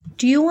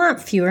Do you want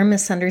fewer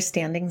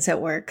misunderstandings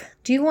at work?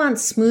 Do you want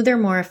smoother,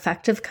 more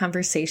effective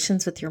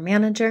conversations with your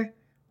manager?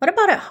 What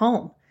about at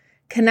home?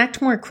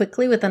 Connect more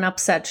quickly with an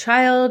upset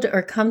child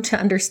or come to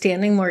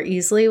understanding more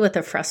easily with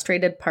a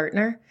frustrated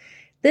partner?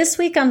 This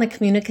week on The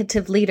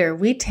Communicative Leader,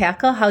 we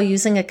tackle how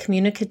using a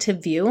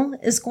communicative view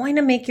is going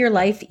to make your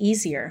life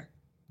easier.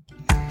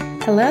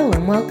 Hello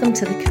and welcome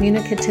to The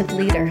Communicative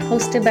Leader,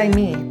 hosted by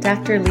me,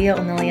 Dr. Leah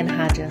O'Neill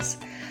Hodges.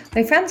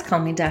 My friends call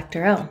me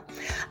Dr. O.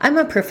 I'm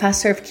a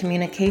professor of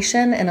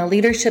communication and a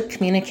leadership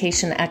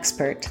communication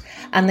expert.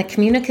 On The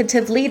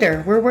Communicative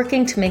Leader, we're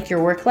working to make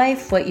your work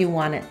life what you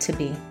want it to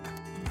be.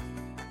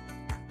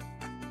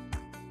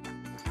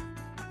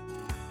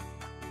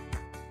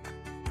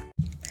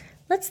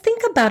 Let's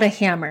think about a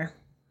hammer.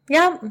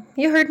 Yeah,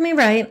 you heard me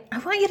right. I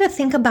want you to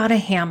think about a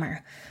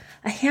hammer.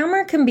 A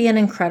hammer can be an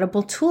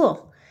incredible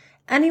tool.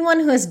 Anyone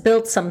who has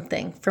built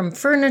something, from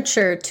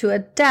furniture to a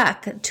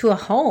deck to a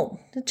home,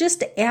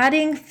 just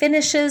adding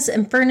finishes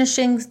and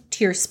furnishings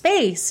to your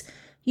space,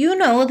 you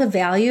know the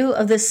value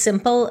of this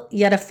simple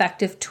yet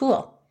effective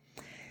tool.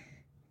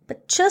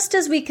 But just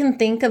as we can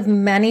think of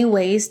many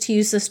ways to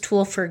use this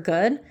tool for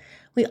good,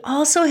 we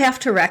also have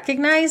to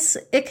recognize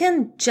it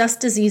can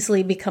just as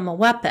easily become a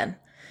weapon.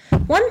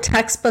 One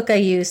textbook I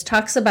use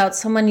talks about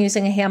someone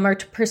using a hammer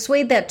to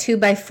persuade that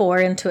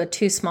 2x4 into a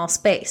too small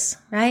space,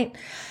 right?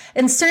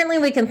 And certainly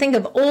we can think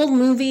of old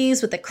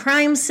movies with a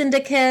crime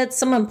syndicate,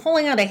 someone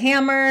pulling out a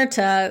hammer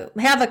to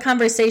have a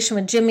conversation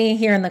with Jimmy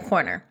here in the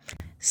corner.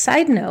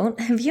 Side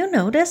note, have you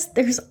noticed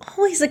there's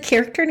always a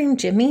character named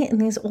Jimmy in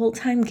these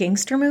old-time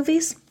gangster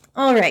movies?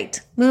 All right,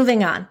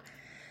 moving on.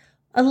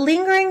 A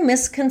lingering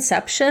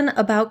misconception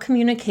about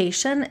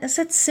communication is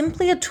it's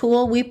simply a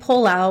tool we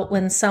pull out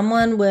when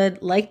someone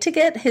would like to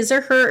get his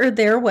or her or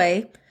their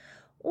way,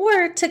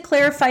 or to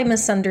clarify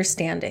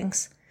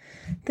misunderstandings.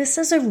 This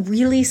is a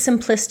really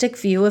simplistic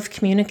view of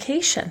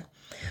communication.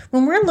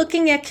 When we're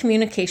looking at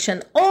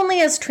communication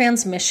only as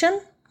transmission,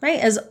 right,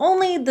 as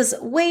only this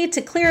way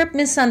to clear up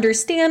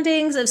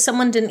misunderstandings if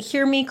someone didn't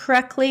hear me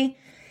correctly,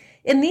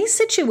 in these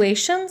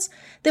situations,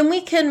 then we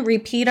can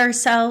repeat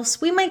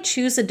ourselves. We might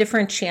choose a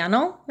different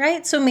channel,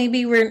 right? So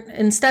maybe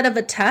instead of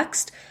a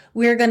text,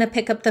 we're going to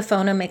pick up the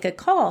phone and make a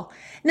call.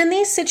 And in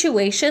these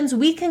situations,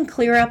 we can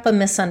clear up a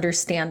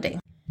misunderstanding.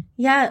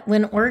 Yet,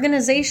 when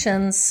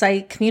organizations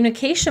cite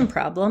communication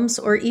problems,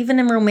 or even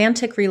in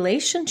romantic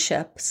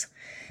relationships,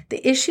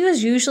 the issue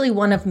is usually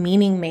one of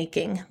meaning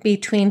making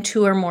between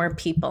two or more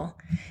people.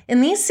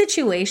 In these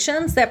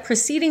situations, that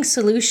preceding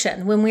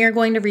solution, when we are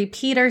going to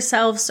repeat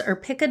ourselves or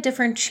pick a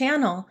different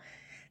channel,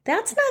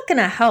 that's not going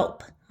to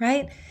help,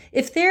 right?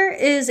 If there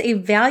is a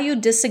value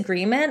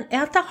disagreement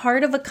at the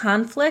heart of a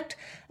conflict,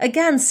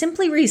 again,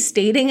 simply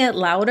restating it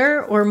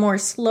louder or more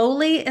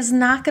slowly is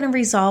not going to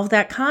resolve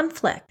that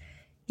conflict.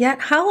 Yet,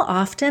 how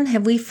often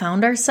have we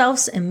found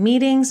ourselves in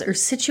meetings or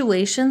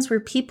situations where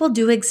people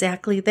do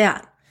exactly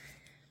that?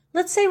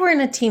 Let's say we're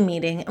in a team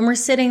meeting and we're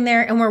sitting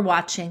there and we're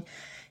watching.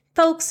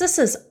 Folks, this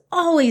is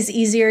always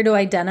easier to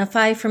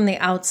identify from the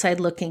outside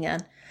looking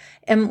in.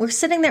 And we're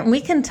sitting there and we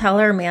can tell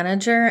our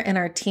manager and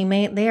our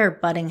teammate, they are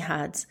butting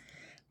heads.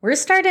 We're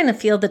starting to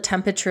feel the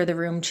temperature of the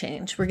room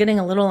change. We're getting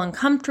a little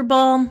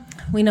uncomfortable.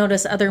 We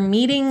notice other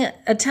meeting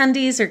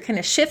attendees are kind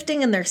of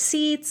shifting in their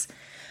seats.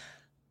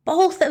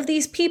 Both of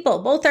these people,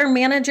 both our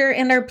manager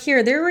and our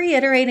peer, they're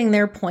reiterating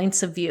their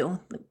points of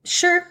view.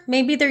 Sure,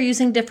 maybe they're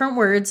using different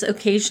words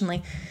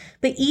occasionally,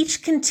 but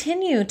each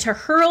continue to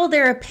hurl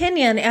their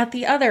opinion at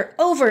the other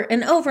over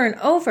and over and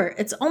over.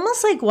 It's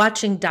almost like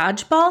watching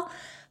dodgeball,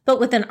 but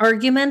with an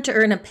argument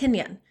or an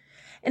opinion.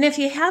 And if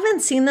you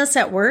haven't seen this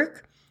at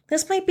work,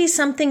 this might be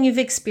something you've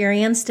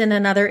experienced in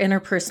another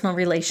interpersonal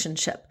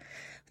relationship.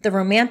 The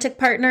romantic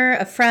partner,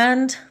 a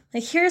friend.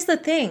 Like, here's the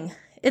thing.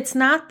 It's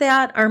not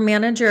that our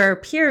manager or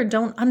peer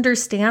don't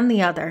understand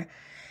the other.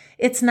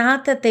 It's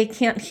not that they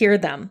can't hear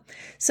them.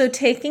 So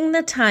taking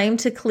the time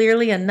to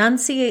clearly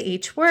enunciate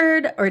each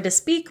word or to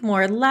speak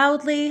more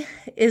loudly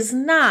is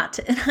not,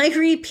 and I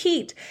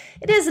repeat,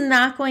 it is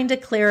not going to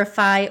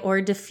clarify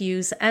or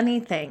diffuse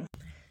anything.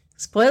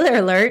 Spoiler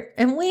alert,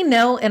 and we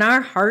know in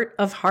our heart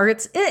of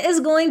hearts, it is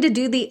going to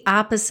do the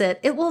opposite.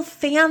 It will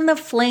fan the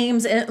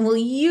flames and it will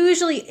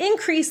usually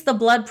increase the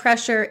blood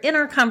pressure in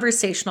our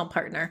conversational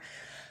partner.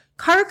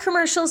 Car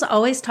commercials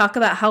always talk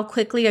about how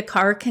quickly a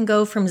car can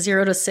go from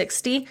 0 to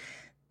 60.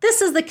 This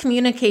is the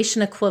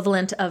communication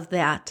equivalent of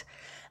that.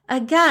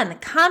 Again,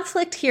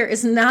 conflict here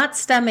is not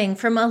stemming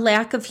from a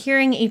lack of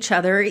hearing each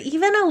other or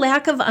even a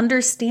lack of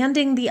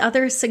understanding the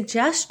other's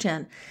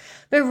suggestion,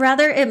 but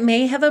rather it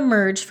may have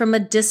emerged from a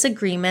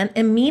disagreement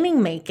in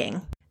meaning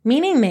making.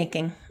 Meaning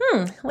making,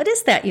 what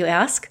is that, you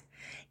ask?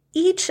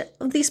 Each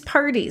of these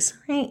parties,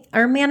 right,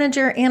 our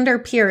manager and our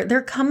peer,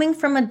 they're coming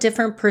from a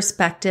different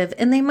perspective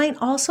and they might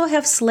also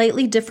have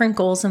slightly different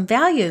goals and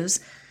values.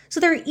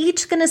 So they're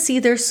each going to see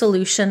their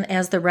solution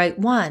as the right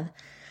one.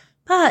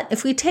 But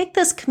if we take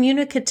this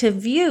communicative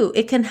view,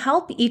 it can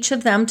help each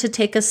of them to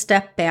take a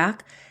step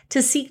back,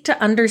 to seek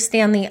to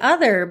understand the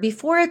other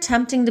before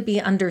attempting to be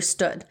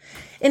understood.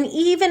 And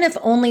even if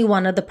only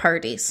one of the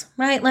parties,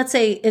 right? Let's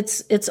say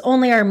it's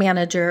only our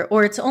manager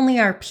or it's only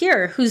our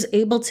peer who's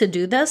able to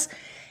do this,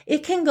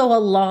 it can go a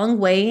long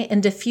way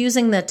in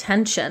diffusing the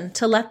tension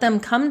to let them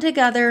come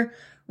together,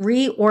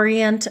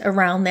 reorient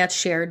around that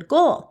shared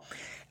goal.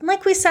 And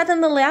like we said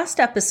in the last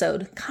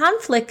episode,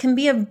 conflict can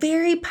be a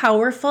very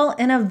powerful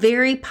and a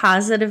very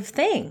positive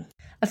thing.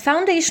 A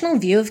foundational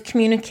view of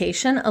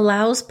communication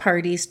allows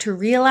parties to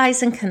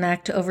realize and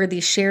connect over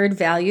these shared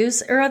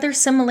values or other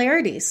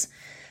similarities.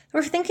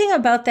 We're thinking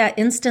about that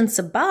instance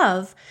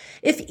above.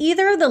 If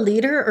either the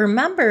leader or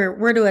member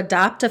were to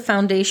adopt a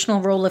foundational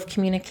role of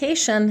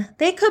communication,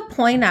 they could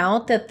point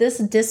out that this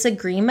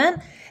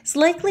disagreement is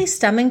likely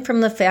stemming from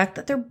the fact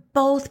that they're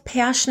both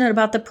passionate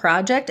about the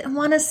project and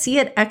want to see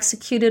it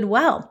executed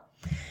well.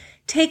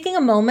 Taking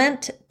a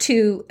moment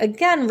to,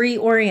 again,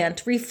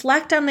 reorient,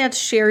 reflect on that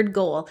shared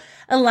goal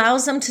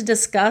allows them to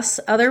discuss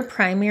other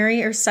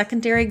primary or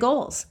secondary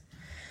goals.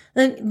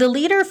 The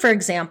leader, for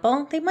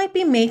example, they might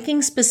be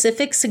making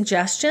specific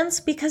suggestions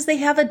because they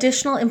have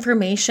additional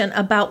information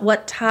about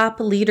what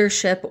top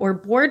leadership or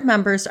board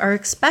members are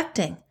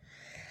expecting.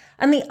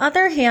 On the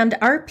other hand,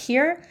 our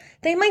peer,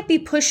 they might be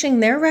pushing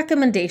their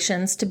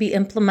recommendations to be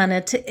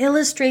implemented to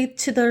illustrate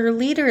to their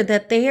leader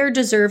that they are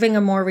deserving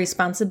of more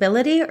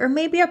responsibility or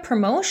maybe a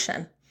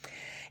promotion.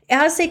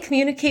 As they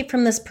communicate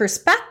from this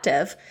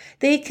perspective,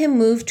 they can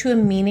move to a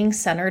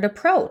meaning-centered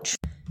approach.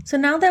 So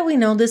now that we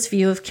know this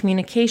view of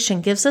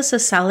communication gives us a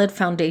solid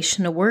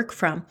foundation to work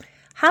from,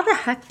 how the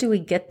heck do we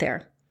get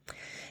there?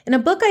 In a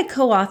book I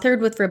co-authored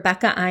with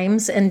Rebecca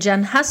Imes and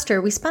Jen Hester,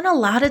 we spent a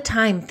lot of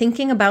time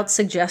thinking about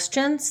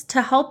suggestions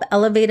to help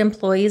elevate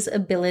employees'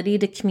 ability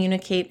to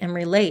communicate and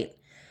relate.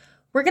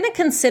 We're going to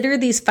consider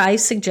these 5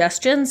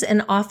 suggestions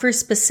and offer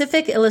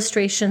specific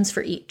illustrations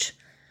for each.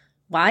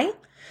 Why?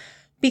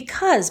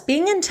 Because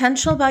being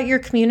intentional about your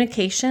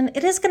communication,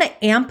 it is going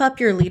to amp up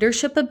your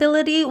leadership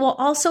ability while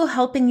also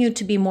helping you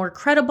to be more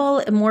credible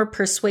and more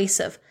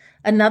persuasive.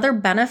 Another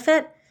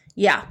benefit?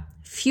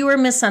 Fewer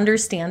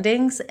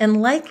misunderstandings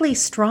and likely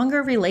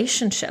stronger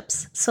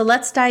relationships. So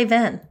let's dive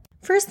in.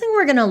 First thing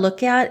we're going to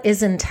look at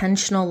is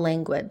intentional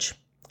language.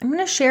 I'm going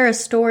to share a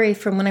story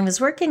from when I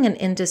was working in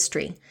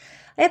industry.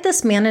 I had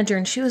this manager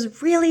and she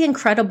was really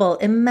incredible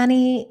in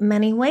many,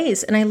 many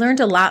ways. And I learned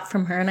a lot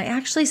from her and I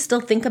actually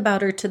still think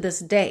about her to this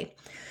day.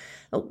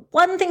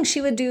 One thing she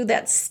would do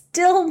that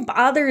still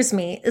bothers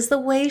me is the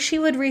way she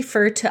would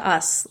refer to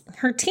us,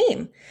 her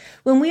team.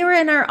 When we were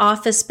in our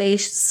office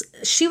space,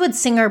 she would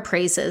sing our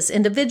praises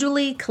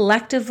individually,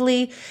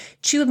 collectively.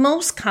 She would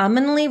most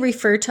commonly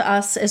refer to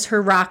us as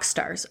her rock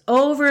stars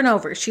over and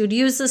over. She would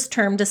use this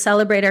term to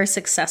celebrate our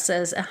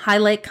successes and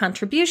highlight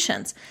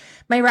contributions.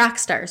 My rock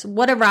stars.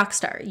 What a rock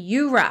star.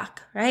 You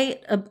rock, right?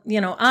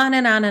 On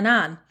and on and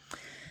on.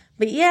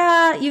 But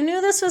yeah, you knew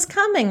this was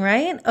coming,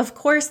 right? Of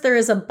course, there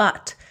is a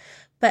but.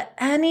 But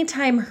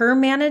anytime her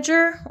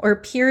manager or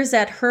peers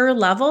at her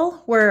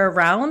level were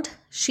around,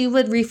 she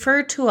would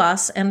refer to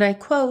us, and I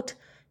quote,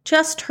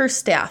 just her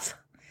staff.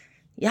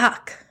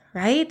 Yuck,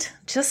 right?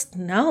 Just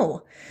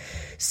no.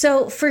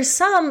 So for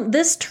some,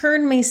 this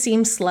turn may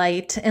seem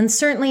slight, and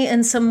certainly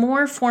in some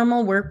more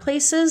formal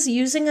workplaces,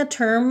 using a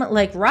term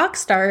like rock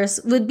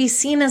stars would be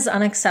seen as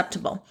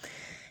unacceptable.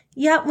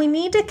 Yet we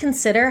need to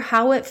consider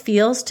how it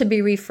feels to be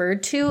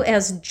referred to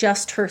as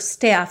just her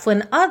staff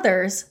when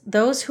others,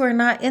 those who are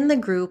not in the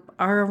group,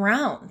 are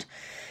around.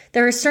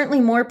 There are certainly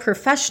more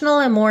professional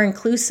and more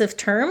inclusive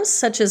terms,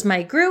 such as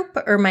my group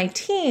or my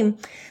team,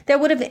 that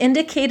would have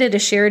indicated a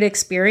shared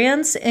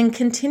experience and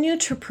continue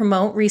to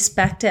promote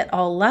respect at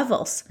all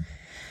levels.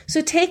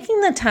 So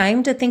taking the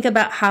time to think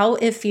about how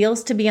it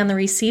feels to be on the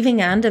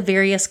receiving end of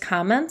various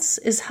comments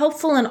is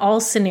helpful in all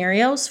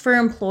scenarios for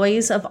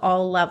employees of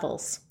all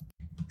levels.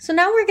 So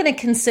now we're going to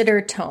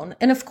consider tone.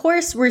 And of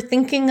course, we're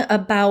thinking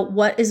about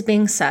what is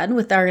being said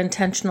with our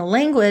intentional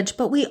language,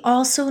 but we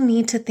also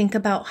need to think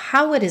about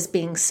how it is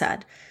being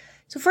said.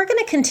 So if we're going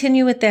to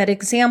continue with that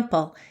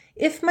example,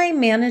 if my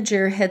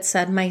manager had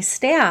said my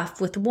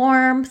staff with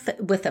warmth,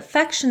 with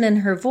affection in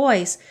her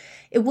voice,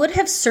 it would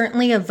have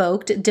certainly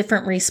evoked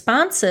different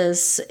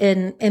responses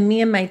in me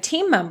and my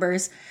team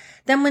members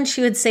than when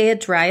she would say it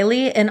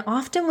dryly and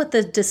often with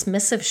a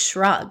dismissive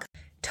shrug.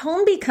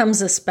 Tone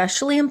becomes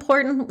especially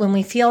important when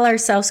we feel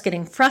ourselves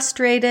getting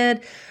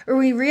frustrated or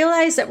we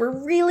realize that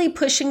we're really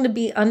pushing to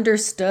be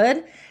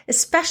understood,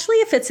 especially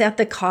if it's at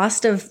the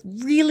cost of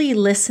really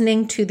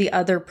listening to the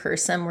other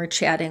person we're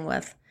chatting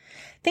with.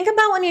 Think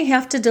about when you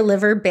have to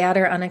deliver bad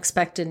or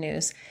unexpected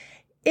news.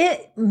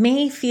 It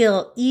may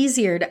feel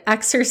easier to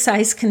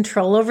exercise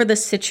control over the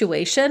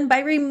situation by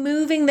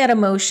removing that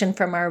emotion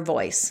from our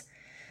voice.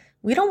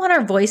 We don't want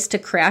our voice to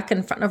crack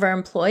in front of our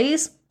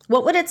employees.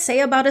 What would it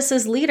say about us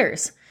as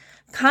leaders?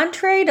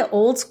 Contrary to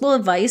old school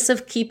advice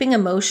of keeping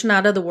emotion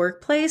out of the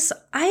workplace,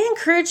 I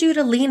encourage you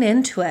to lean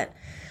into it.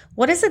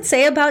 What does it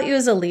say about you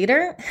as a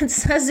leader? It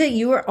says that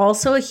you are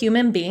also a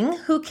human being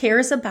who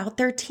cares about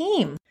their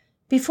team.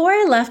 Before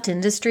I left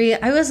industry,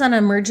 I was on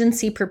an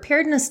emergency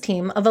preparedness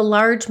team of a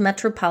large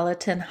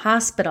metropolitan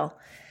hospital.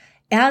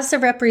 As a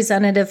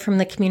representative from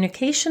the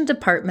communication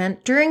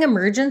department, during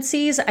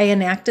emergencies, I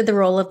enacted the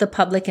role of the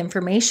public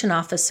information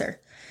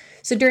officer.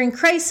 So during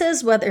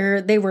crises, whether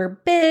they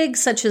were big,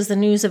 such as the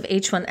news of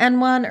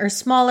H1N1, or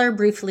smaller,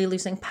 briefly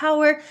losing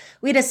power,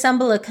 we'd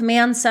assemble a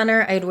command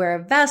center. I'd wear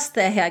a vest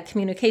that had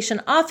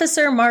communication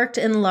officer marked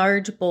in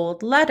large,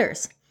 bold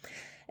letters.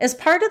 As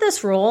part of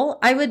this role,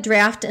 I would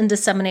draft and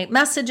disseminate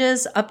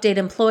messages, update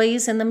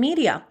employees, and the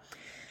media.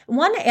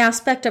 One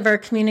aspect of our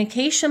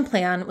communication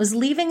plan was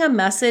leaving a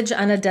message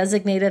on a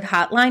designated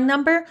hotline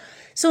number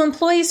so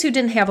employees who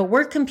didn't have a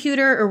work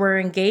computer or were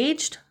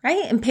engaged,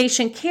 in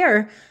patient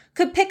care,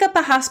 could pick up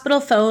a hospital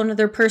phone,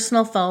 their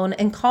personal phone,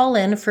 and call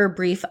in for a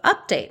brief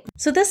update.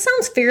 So this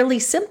sounds fairly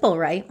simple,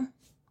 right?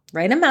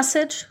 Write a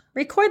message,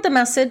 record the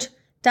message,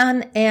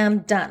 done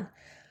and done.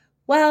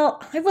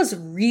 Well, I was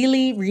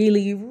really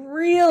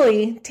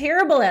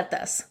terrible at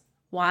this.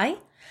 Why?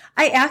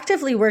 I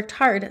actively worked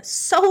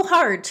so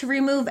hard to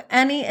remove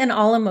any and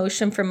all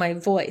emotion from my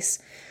voice.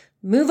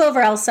 Move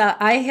over, Elsa.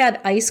 I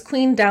had Ice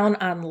Queen down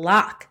on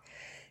lock.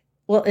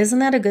 Well, isn't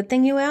that a good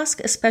thing, you ask,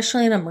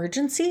 especially in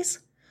emergencies?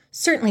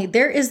 Certainly,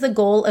 there is the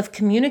goal of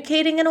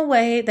communicating in a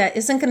way that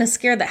isn't going to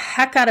scare the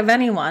heck out of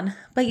anyone,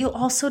 but you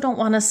also don't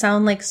want to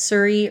sound like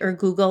Siri or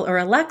Google or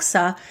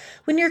Alexa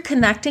when you're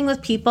connecting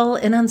with people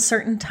in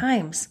uncertain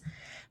times.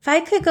 If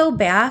I could go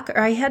back, or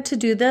I had to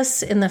do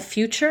this in the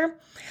future,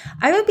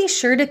 I would be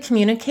sure to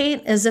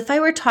communicate as if I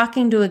were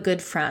talking to a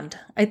good friend.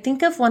 I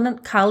think of one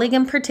colleague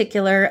in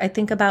particular. I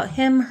think about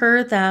him,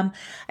 her, them.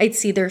 I'd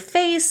see their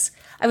face.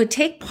 I would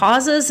take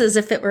pauses as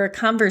if it were a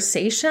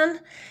conversation.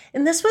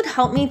 And this would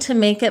help me to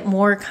make it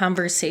more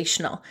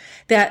conversational,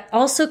 that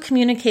also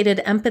communicated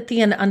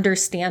empathy and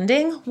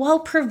understanding while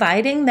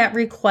providing that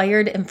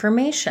required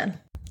information.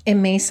 It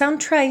may sound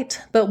trite,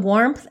 but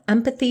warmth,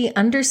 empathy,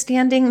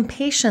 understanding, and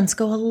patience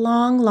go a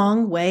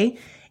long way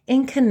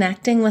in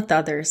connecting with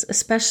others,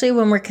 especially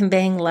when we're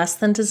conveying less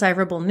than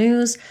desirable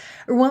news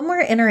or when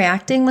we're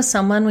interacting with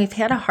someone we've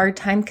had a hard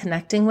time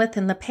connecting with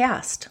in the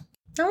past.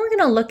 Now we're going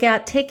to look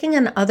at taking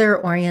an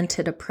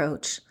other-oriented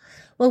approach.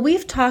 Well,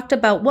 we've talked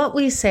about what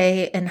we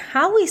say and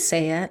how we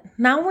say it.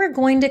 Now we're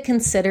going to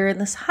consider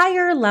this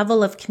higher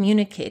level of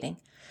communicating.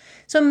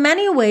 So in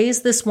many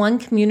ways, this one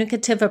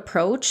communicative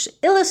approach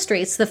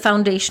illustrates the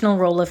foundational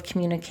role of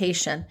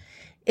communication.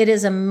 It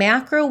is a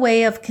macro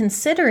way of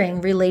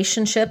considering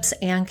relationships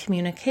and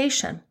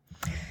communication.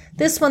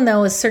 This one,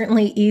 though, is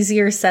certainly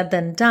easier said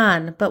than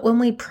done, but when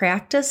we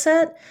practice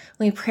it,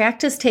 when we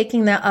practice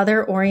taking that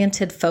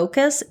other-oriented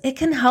focus, it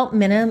can help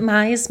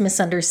minimize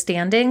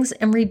misunderstandings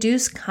and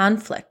reduce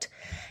conflict.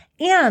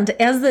 And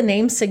as the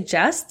name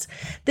suggests,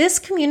 this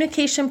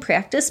communication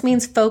practice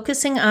means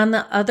focusing on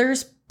the other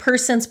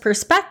person's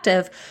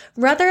perspective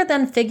rather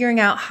than figuring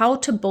out how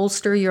to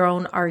bolster your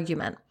own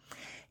argument.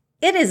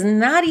 It is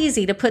not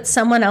easy to put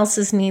someone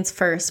else's needs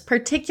first,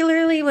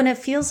 particularly when it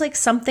feels like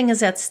something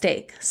is at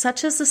stake,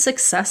 such as the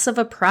success of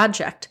a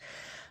project.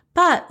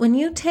 But when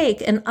you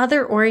take an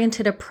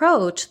other-oriented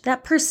approach,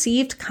 that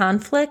perceived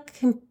conflict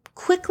can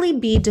quickly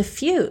be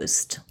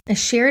diffused. A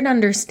shared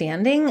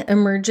understanding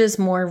emerges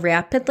more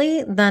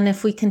rapidly than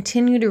if we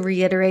continue to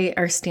reiterate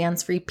our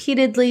stance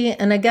repeatedly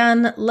and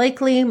again,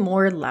 likely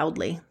more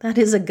loudly. That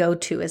is a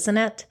go-to, isn't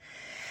it?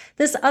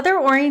 This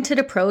other-oriented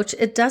approach,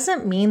 it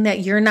doesn't mean that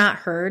you're not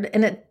heard,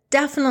 and it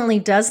definitely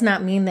does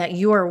not mean that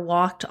you are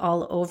walked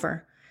all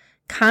over.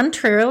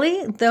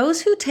 Contrarily,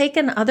 those who take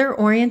an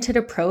other-oriented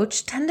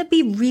approach tend to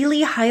be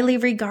really highly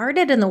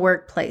regarded in the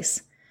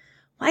workplace.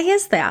 Why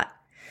is that?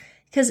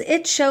 Because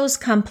it shows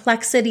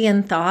complexity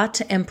in thought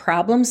and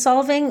problem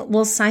solving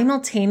while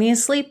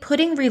simultaneously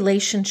putting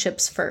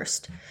relationships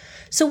first.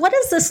 So what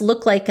does this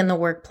look like in the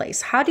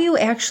workplace? How do you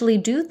actually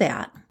do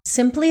that?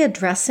 Simply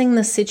addressing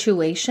the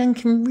situation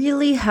can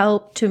really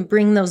help to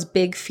bring those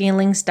big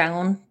feelings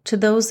down to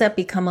those that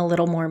become a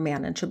little more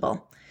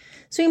manageable.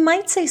 So you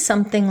might say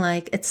something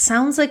like, it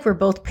sounds like we're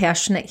both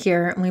passionate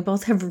here and we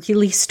both have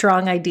really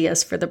strong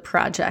ideas for the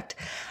project.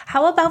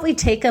 How about we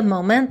take a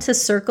moment to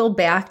circle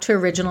back to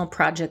original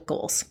project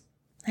goals?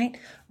 Right?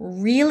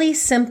 Really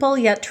simple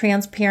yet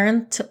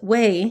transparent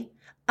way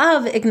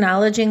of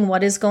acknowledging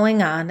what is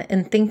going on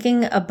and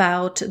thinking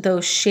about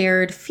those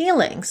shared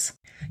feelings.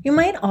 You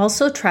might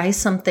also try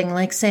something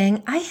like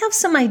saying, I have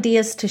some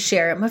ideas to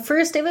share, but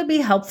first it would be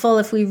helpful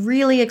if we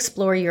really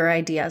explore your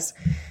ideas.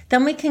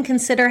 Then we can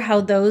consider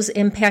how those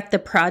impact the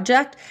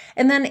project,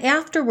 and then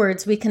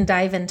afterwards we can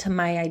dive into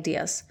my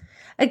ideas.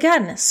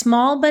 Again,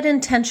 small but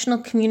intentional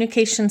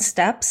communication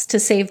steps to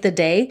save the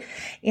day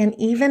and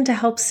even to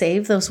help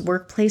save those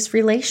workplace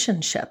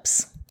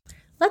relationships.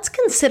 Let's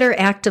consider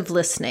active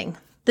listening.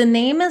 The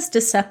name is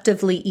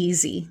deceptively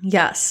easy.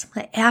 Yes,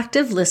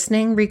 active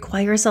listening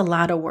requires a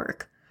lot of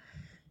work.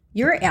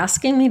 You're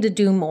asking me to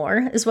do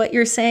more, is what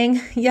you're saying?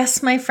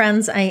 Yes, my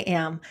friends, I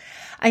am.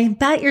 I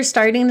bet you're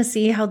starting to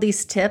see how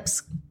these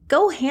tips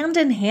go hand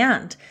in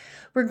hand.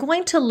 We're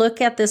going to look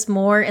at this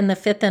more in the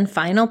fifth and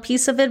final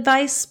piece of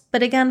advice,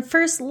 but again,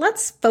 first,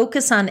 let's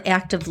focus on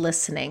active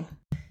listening.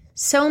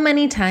 So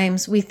many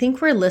times we think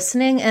we're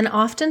listening, and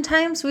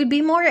oftentimes we'd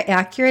be more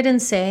accurate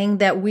in saying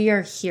that we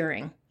are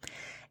hearing.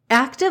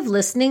 Active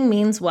listening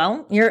means,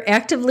 well, you're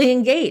actively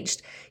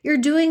engaged. You're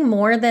doing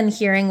more than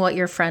hearing what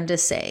your friend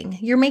is saying.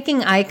 You're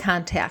making eye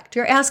contact.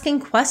 You're asking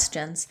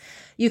questions.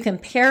 You can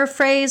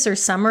paraphrase or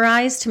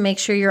summarize to make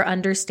sure you're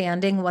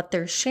understanding what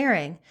they're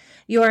sharing.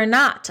 You are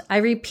not, I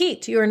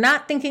repeat, you are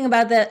not thinking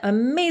about that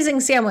amazing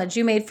sandwich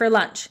you made for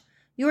lunch.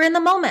 You are in the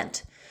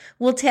moment.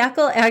 We'll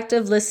tackle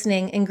active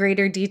listening in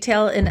greater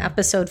detail in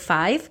episode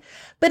 5.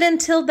 But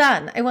until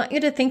then, I want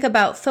you to think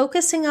about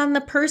focusing on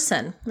the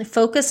person.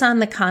 Focus on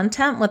the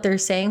content, what they're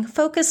saying.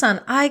 Focus on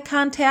eye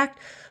contact.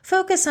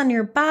 Focus on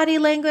your body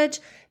language.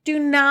 Do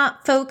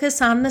not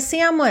focus on the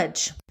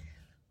sandwich.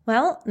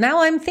 Well,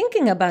 now I'm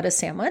thinking about a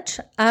sandwich,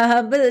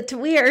 but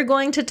we are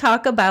going to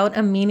talk about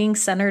a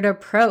meaning-centered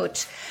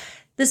approach.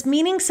 This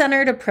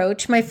meaning-centered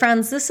approach, my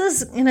friends, this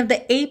is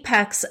the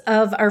apex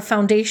of our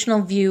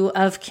foundational view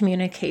of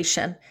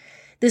communication.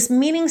 This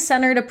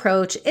meaning-centered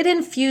approach, it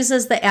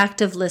infuses the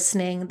active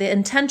listening, the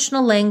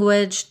intentional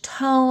language,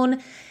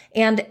 tone,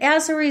 and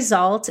as a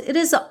result, it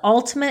is the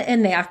ultimate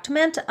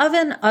enactment of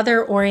an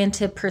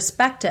other-oriented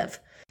perspective.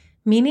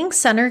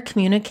 Meaning-centered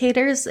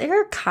communicators, they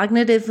are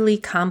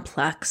cognitively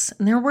complex,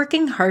 and they're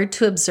working hard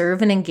to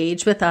observe and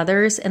engage with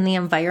others and the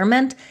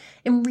environment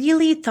in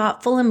really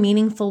thoughtful and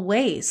meaningful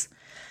ways.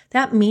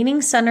 That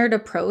meaning-centered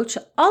approach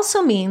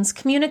also means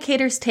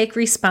communicators take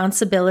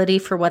responsibility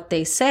for what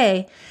they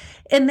say,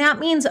 and that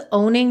means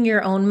owning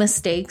your own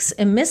mistakes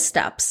and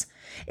missteps.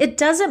 It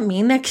doesn't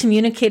mean that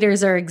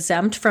communicators are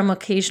exempt from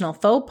occasional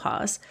faux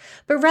pas,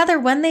 but rather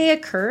when they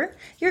occur,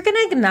 you're going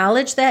to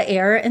acknowledge that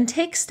error and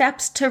take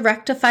steps to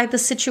rectify the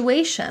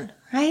situation,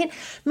 right?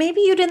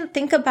 Maybe you didn't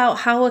think about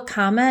how a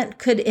comment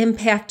could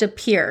impact a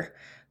peer,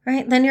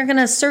 right? Then you're going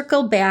to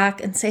circle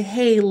back and say,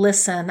 hey,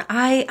 listen,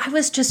 I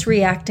was just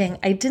reacting.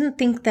 I didn't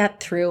think that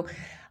through.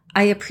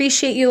 I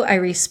appreciate you. I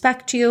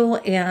respect you.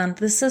 And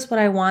this is what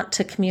I want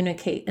to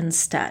communicate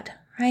instead,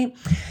 right?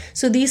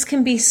 So these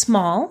can be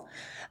small.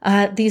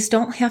 These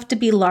don't have to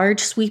be large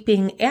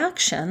sweeping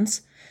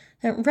actions.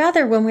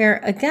 Rather, when we're,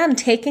 again,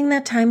 taking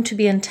that time to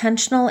be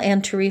intentional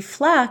and to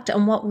reflect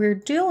on what we're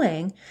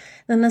doing,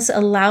 then this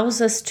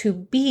allows us to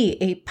be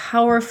a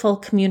powerful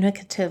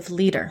communicative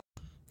leader.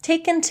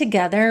 Taken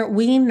together,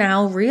 we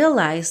now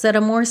realize that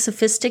a more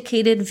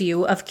sophisticated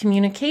view of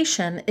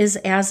communication is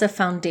as a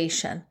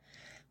foundation.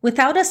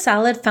 Without a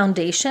solid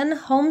foundation,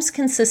 homes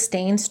can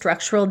sustain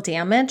structural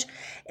damage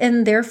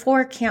and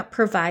therefore can't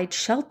provide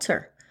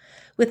shelter.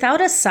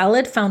 Without a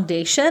solid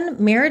foundation,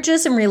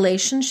 marriages and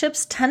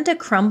relationships tend to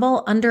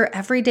crumble under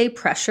everyday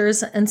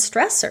pressures and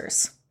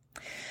stressors.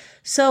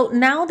 So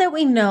now that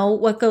we know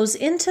what goes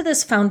into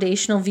this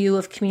foundational view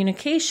of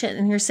communication,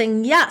 and you're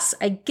saying, yes,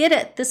 I get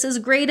it, this is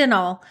great and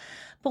all,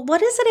 but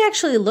what does it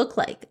actually look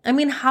like? I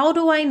mean, how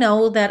do I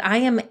know that I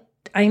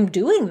am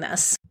doing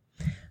this?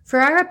 For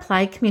our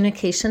applied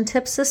communication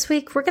tips this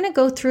week, we're going to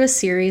go through a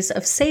series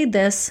of say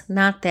this,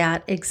 not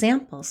that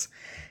examples.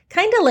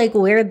 Kind of like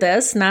wear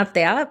this, not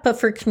that, but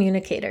for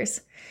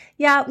communicators.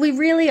 Yeah, we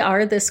really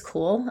are this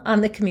cool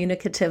on the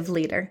communicative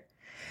leader.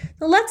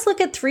 Now let's look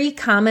at 3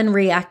 common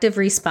reactive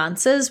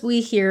responses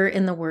we hear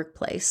in the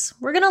workplace.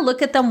 We're going to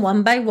look at them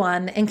one by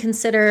one and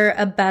consider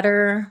a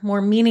better,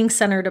 more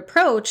meaning-centered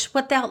approach,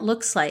 what that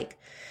looks like.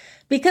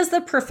 Because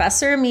the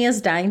professor in me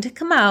is dying to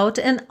come out,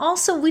 and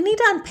also we need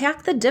to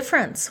unpack the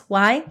difference.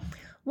 Why?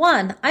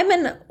 1, I'm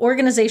an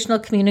organizational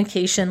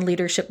communication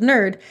leadership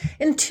nerd.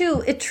 And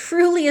 2, it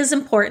truly is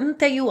important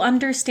that you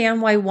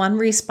understand why one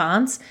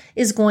response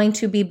is going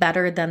to be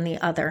better than the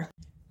other.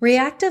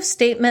 Reactive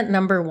statement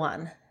number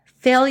 1,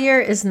 failure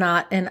is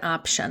not an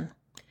option.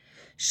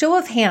 Show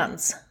of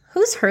hands.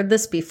 Who's heard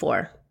this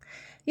before?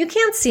 You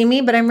can't see me,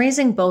 but I'm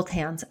raising both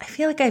hands. I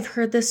feel like I've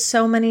heard this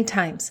so many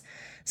times.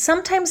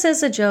 Sometimes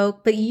as a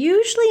joke, but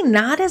usually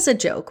not as a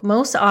joke,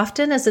 most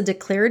often as a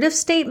declarative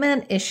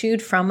statement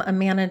issued from a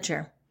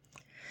manager.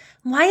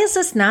 Why is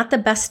this not the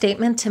best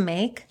statement to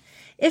make?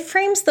 It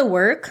frames the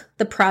work,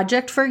 the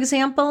project, for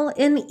example,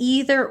 in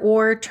either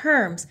or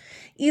terms.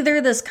 Either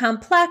this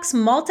complex,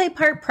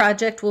 multi-part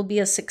project will be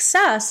a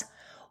success,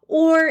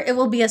 or it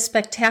will be a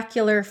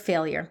spectacular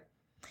failure.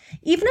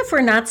 Even if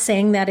we're not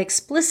saying that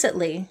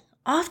explicitly,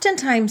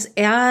 oftentimes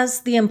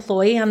as the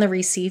employee on the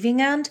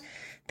receiving end,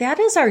 that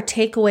is our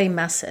takeaway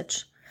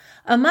message.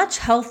 A much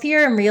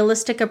healthier and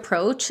realistic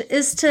approach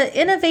is to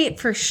innovate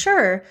for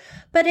sure,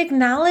 but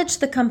acknowledge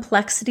the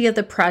complexity of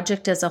the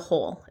project as a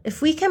whole.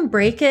 If we can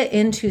break it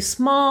into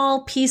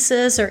small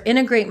pieces or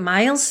integrate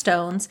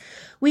milestones,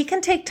 we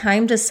can take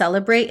time to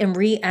celebrate and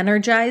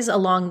re-energize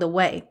along the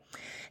way.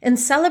 And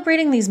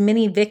celebrating these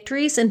mini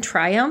victories and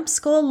triumphs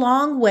go a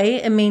long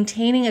way in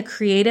maintaining a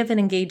creative and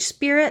engaged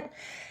spirit,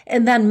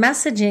 and then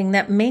messaging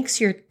that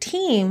makes your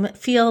team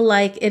feel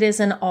like it is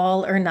an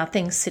all or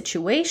nothing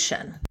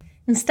situation.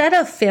 Instead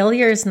of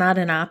failure is not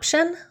an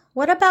option,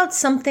 What about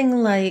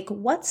something like,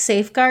 what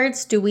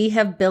safeguards do we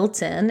have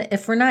built in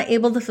if we're not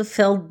able to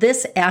fulfill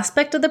this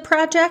aspect of the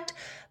project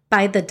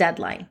by the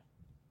deadline?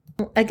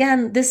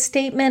 Again, this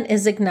statement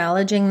is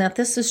acknowledging that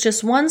this is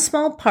just one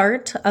small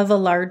part of a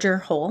larger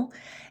whole,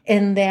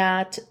 and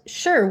that,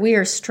 sure, we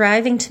are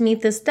striving to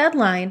meet this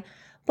deadline,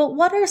 but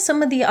what are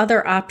some of the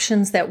other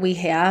options that we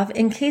have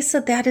in case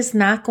that is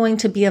not going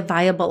to be a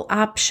viable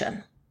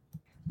option?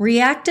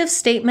 Reactive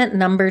statement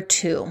number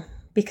 2,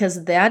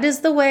 because that is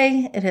the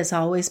way it has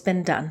always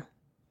been done.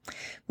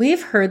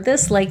 We've heard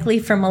this likely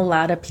from a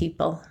lot of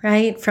people,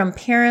 right? From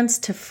parents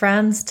to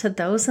friends to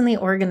those in the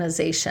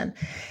organization.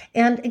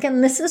 And again,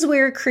 this is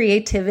where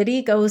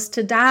creativity goes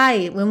to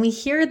die when we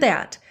hear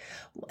that.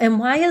 And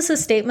why is the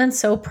statement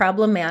so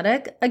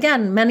problematic?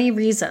 Again, many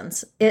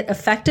reasons. It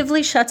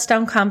effectively shuts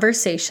down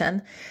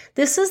conversation.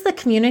 This is the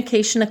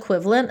communication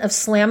equivalent of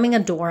slamming a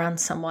door on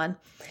someone.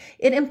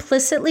 It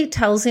implicitly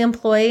tells the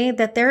employee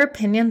that their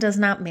opinion does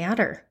not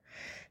matter.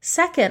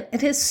 Second,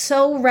 it is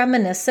so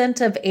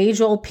reminiscent of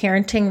age-old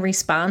parenting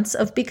response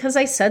of because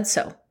I said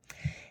so.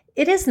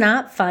 It is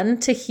not fun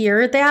to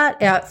hear that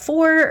at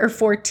 4 or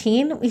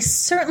 14. We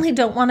certainly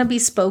don't want to be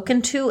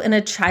spoken to in a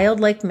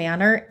childlike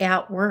manner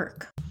at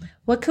work.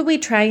 What could we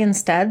try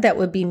instead that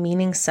would be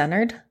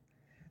meaning-centered?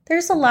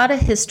 There's a lot of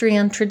history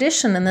and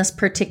tradition in this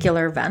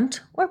particular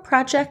event or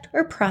project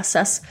or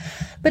process,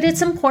 but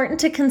it's important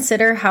to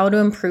consider how to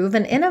improve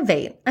and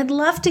innovate. I'd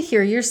love to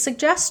hear your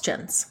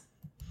suggestions.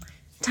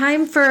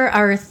 Time for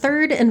our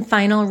third and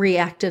final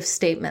reactive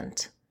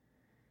statement.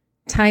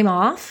 Time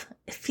off?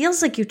 It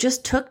feels like you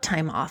just took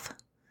time off.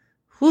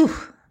 Whew,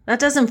 that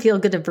doesn't feel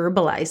good to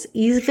verbalize,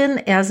 even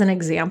as an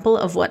example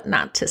of what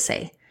not to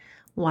say.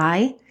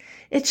 Why?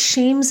 It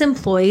shames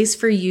employees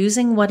for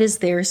using what is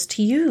theirs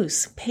to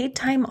use, paid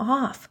time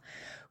off.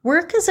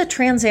 Work is a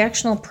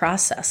transactional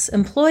process.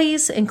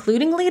 Employees,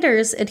 including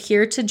leaders,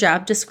 adhere to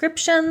job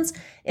descriptions,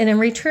 and in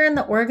return,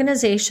 the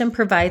organization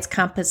provides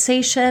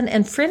compensation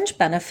and fringe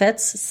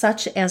benefits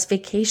such as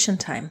vacation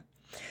time.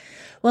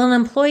 While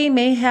an employee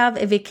may have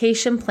a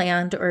vacation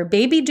planned or a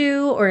baby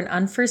due or an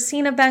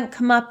unforeseen event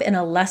come up in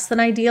a less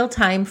than ideal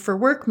time for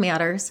work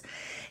matters,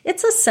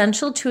 it's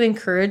essential to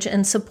encourage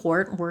and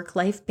support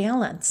work-life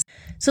balance.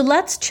 So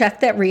let's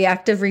check that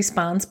reactive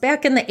response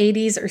back in the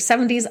 80s or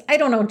 70s, I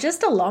don't know,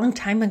 just a long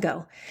time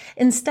ago.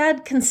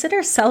 Instead,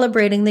 consider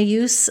celebrating the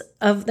use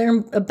of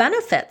their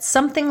benefits.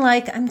 Something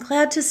like, I'm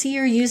glad to see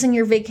you're using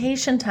your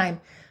vacation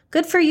time.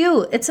 Good for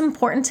you. It's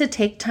important to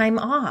take time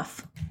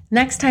off.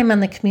 Next time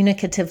on The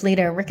Communicative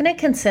Leader, we're going to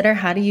consider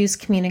how to use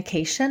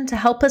communication to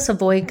help us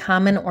avoid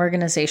common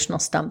organizational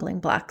stumbling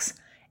blocks.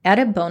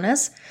 Added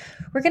bonus,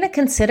 we're going to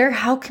consider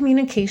how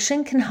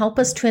communication can help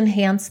us to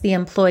enhance the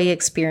employee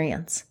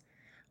experience.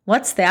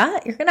 What's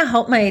that? You're going to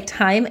help my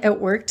time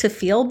at work to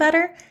feel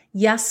better?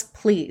 Yes,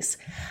 please.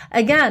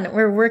 Again,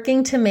 we're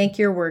working to make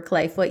your work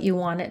life what you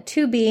want it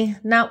to be,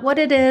 not what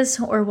it is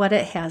or what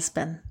it has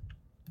been.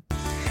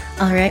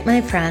 All right,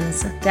 my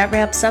friends, that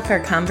wraps up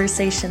our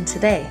conversation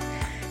today.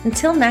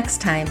 Until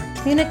next time,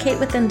 communicate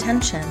with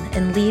intention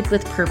and lead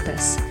with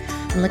purpose.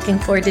 I'm looking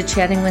forward to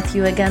chatting with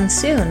you again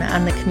soon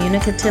on The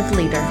Communicative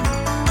Leader.